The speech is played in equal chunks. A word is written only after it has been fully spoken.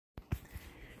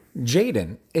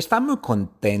Jaden está muy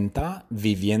contenta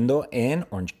viviendo en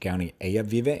Orange County. Ella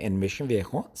vive en Mission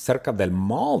Viejo, cerca del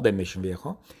mall de Mission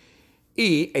Viejo,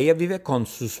 y ella vive con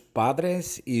sus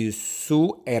padres y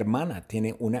su hermana.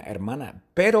 Tiene una hermana,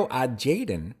 pero a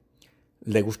Jaden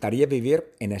le gustaría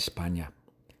vivir en España.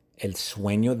 El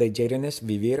sueño de Jaden es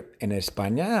vivir en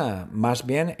España, más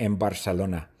bien en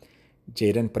Barcelona.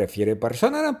 Jaden prefiere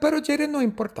Barcelona, pero Jaden no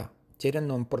importa. Jaden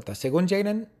no importa. Según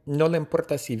Jaden, no le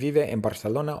importa si vive en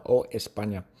Barcelona o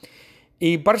España.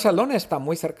 Y Barcelona está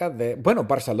muy cerca de... Bueno,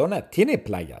 Barcelona tiene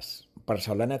playas.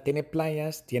 Barcelona tiene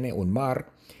playas, tiene un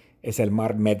mar. Es el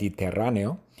mar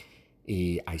Mediterráneo.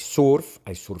 Y hay surf,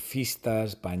 hay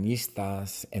surfistas,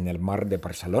 bañistas en el mar de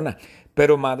Barcelona.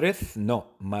 Pero Madrid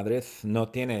no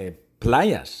tiene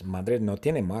playas, Madrid no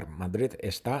tiene mar. Madrid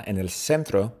está en el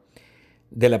centro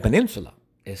de la península.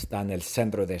 Está en el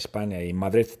centro de España y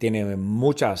Madrid tiene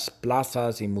muchas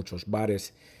plazas y muchos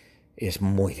bares. Es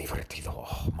muy divertido,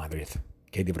 Madrid.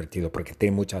 Qué divertido, porque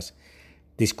tiene muchas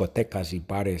discotecas y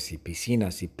bares y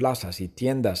piscinas y plazas y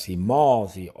tiendas y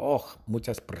malls y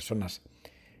muchas personas.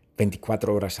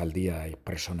 24 horas al día hay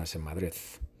personas en Madrid,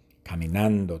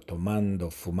 caminando, tomando,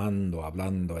 fumando,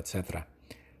 hablando, etc.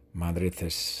 Madrid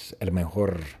es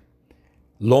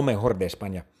lo mejor de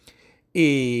España.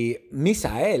 Y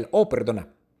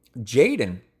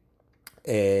Jaden,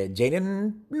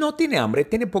 Jaden no tiene hambre,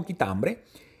 tiene poquita hambre.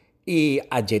 Y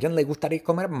a Jaden le gustaría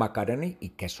comer macaroni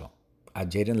y queso. A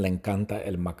Jaden le encanta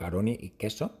el macaroni y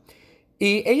queso.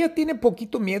 Y ella tiene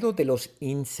poquito miedo de los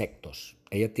insectos.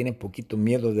 Ella tiene poquito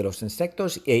miedo de los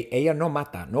insectos y ella no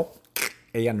mata, ¿no?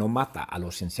 Ella no mata a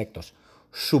los insectos.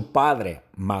 Su padre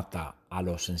mata a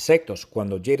los insectos.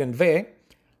 Cuando Jaden ve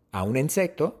a un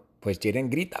insecto, pues Jaden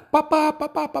grita, papá,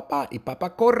 papá, papá, y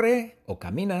papá corre o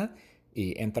camina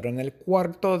y entra en el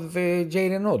cuarto de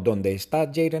Jaden o donde está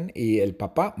Jaden y el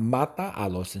papá mata a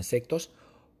los insectos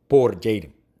por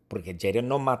Jaden. Porque Jaden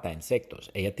no mata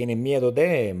insectos. Ella tiene miedo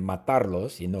de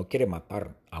matarlos y no quiere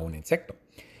matar a un insecto.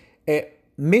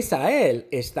 Misael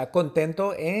está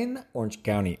contento en Orange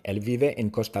County. Él vive en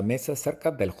Costa Mesa,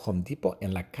 cerca del Home Depot,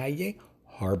 en la calle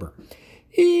Harbor.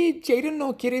 Y Jaden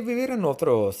no quiere vivir en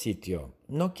otro sitio.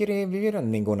 No quiere vivir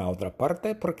en ninguna otra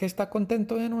parte porque está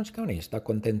contento en Orange County. Está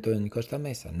contento en Costa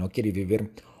Mesa. No quiere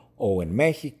vivir o en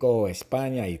México,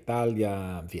 España,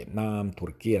 Italia, Vietnam,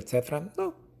 Turquía, etc.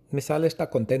 No, Misael está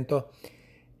contento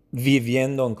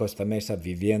viviendo en Costa Mesa,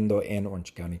 viviendo en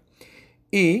Orange County.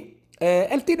 Y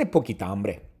él tiene poquita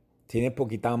hambre. Tiene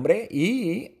poquita hambre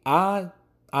y a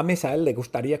Misael le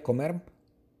gustaría comer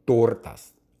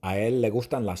tortas. A él le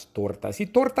gustan las tortas. Y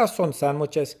tortas son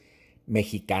sándwiches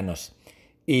mexicanos.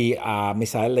 Y a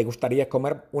Misael le gustaría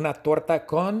comer una torta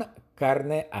con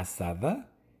carne asada,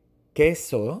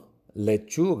 queso,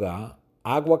 lechuga,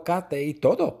 aguacate y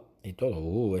todo. Y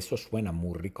todo. Eso suena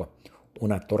muy rico.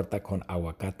 Una torta con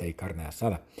aguacate y carne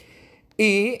asada.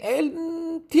 Y él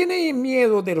tiene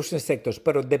miedo de los insectos,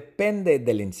 pero depende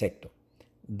del insecto.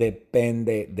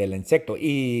 Depende del insecto.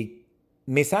 Y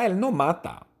Misael no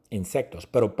mata insectos,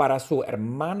 pero para su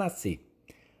hermana sí.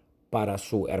 Para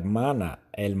su hermana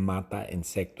él mata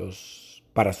insectos.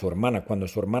 Para su hermana, cuando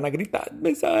su hermana grita,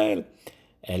 Misael,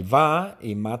 él va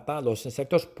y mata los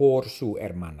insectos por su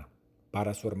hermana.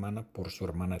 Para su hermana, por su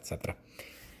hermana, etc.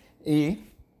 Y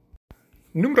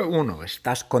número uno,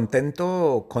 ¿estás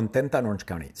contenta en Orange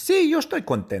County? Sí, yo estoy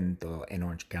contento en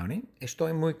Orange County.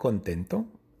 Estoy muy contento.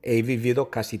 He vivido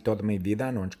casi toda mi vida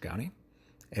en Orange County.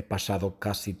 He pasado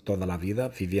casi toda la vida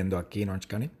viviendo aquí en Orange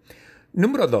County.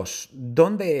 Número dos,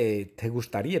 ¿dónde te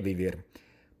gustaría vivir?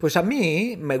 Pues a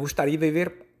mí me gustaría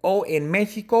vivir o en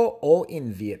México o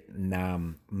en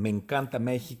Vietnam. Me encanta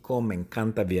México, me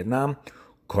encanta Vietnam.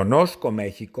 Conozco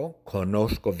México,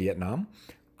 conozco Vietnam.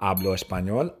 Hablo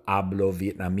español, hablo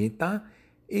vietnamita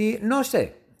y no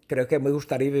sé, creo que me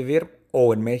gustaría vivir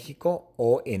o en México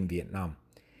o en Vietnam.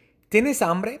 ¿Tienes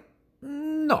hambre?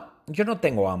 No, yo no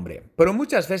tengo hambre, pero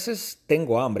muchas veces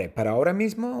tengo hambre, pero ahora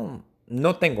mismo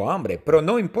no tengo hambre, pero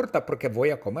no importa porque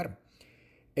voy a comer.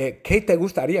 ¿Qué te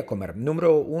gustaría comer?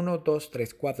 Número uno, dos,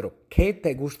 tres, cuatro. ¿Qué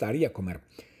te gustaría comer?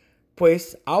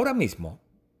 Pues ahora mismo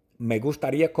me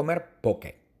gustaría comer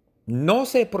poke. No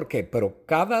sé por qué, pero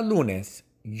cada lunes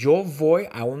yo voy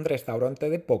a un restaurante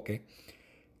de poke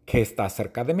que está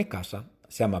cerca de mi casa,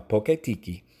 se llama Poke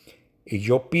Tiki, y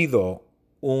yo pido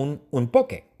un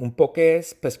poke. Un poke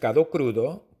es pescado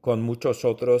crudo con muchos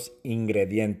otros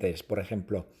ingredientes, por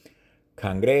ejemplo,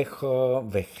 cangrejo,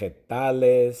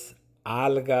 vegetales,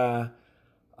 alga,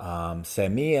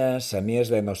 semillas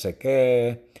de no sé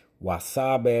qué,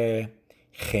 wasabi,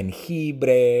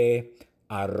 jengibre,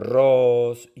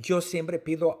 arroz. Yo siempre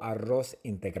pido arroz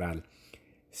integral.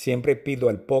 siempre pido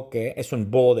el poke, es un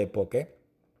bowl de poke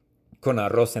con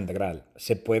arroz integral.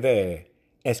 Se puede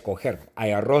escoger.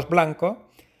 Hay arroz blanco,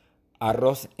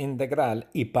 arroz integral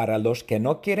y para los que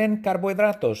no quieren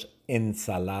carbohidratos,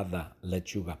 ensalada,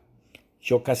 lechuga.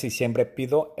 Yo casi siempre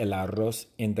pido el arroz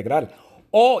integral.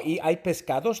 Y hay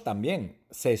pescados también.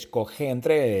 Se escoge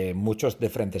entre muchos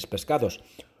diferentes pescados.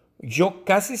 Yo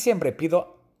casi siempre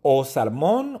pido o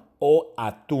salmón o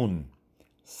atún.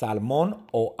 Salmón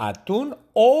o atún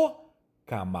o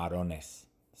camarones.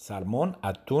 Salmón,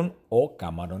 atún o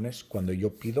camarones cuando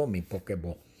yo pido mi poke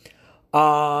bowl.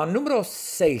 Número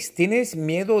 6. ¿Tienes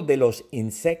miedo de los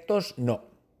insectos? No.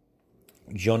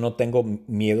 Yo no tengo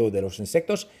miedo de los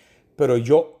insectos, pero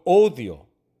yo odio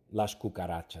las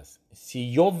cucarachas.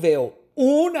 Si yo veo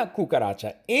una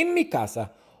cucaracha en mi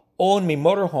casa o en mi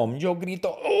motorhome, yo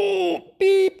grito, ¡oh,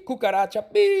 pip, cucaracha,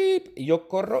 pip! Y yo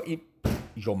corro y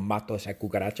yo mato a esa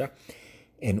cucaracha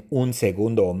en un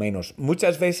segundo o menos.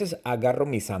 Muchas veces agarro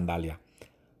mi sandalia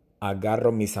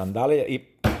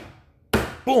y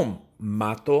 ¡pum!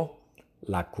 Mato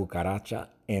la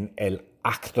cucaracha en el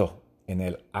acto.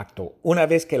 Una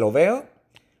vez que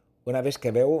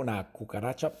veo una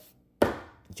cucaracha,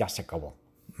 ya se acabó.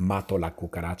 Mato la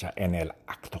cucaracha en el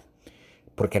acto.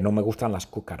 Porque no me gustan las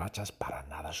cucarachas para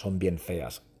nada. Son bien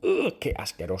feas. ¡Ugh! ¡Qué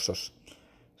asquerosos!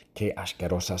 ¡Qué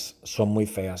asquerosas! Son muy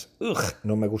feas. ¡Ugh!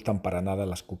 No me gustan para nada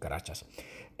las cucarachas.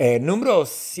 Número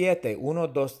 7. 1,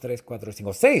 2, 3, 4,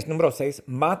 5, 6. Número 6.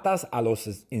 Matas a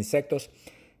los insectos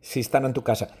si están en tu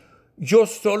casa. Yo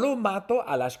solo mato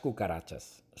a las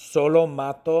cucarachas. Solo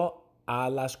mato a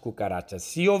las cucarachas.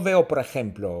 Si yo veo, por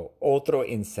ejemplo, otro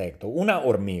insecto, una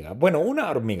hormiga. Bueno, una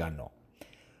hormiga no.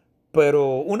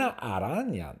 Pero una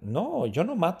araña, no, yo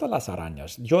no mato a las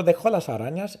arañas. Yo dejo a las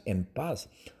arañas en paz.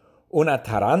 Una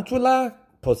tarántula,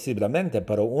 posiblemente,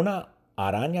 pero una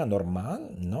araña normal,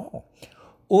 no.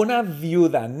 Una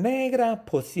viuda negra,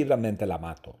 posiblemente la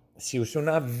mato. Si es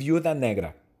una viuda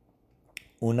negra,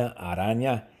 una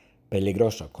araña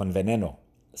peligrosa con veneno,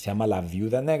 se llama la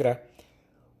viuda negra,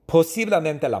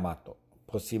 posiblemente la mato.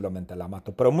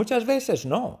 Pero muchas veces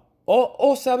no.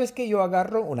 O sabes que yo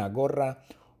agarro una gorra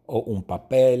o un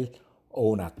papel o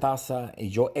una taza y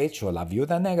yo echo la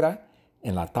viuda negra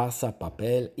en la taza,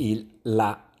 papel y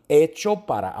la echo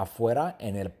para afuera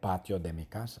en el patio de mi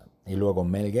casa. Y luego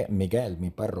Miguel, mi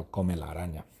perro, come la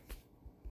araña.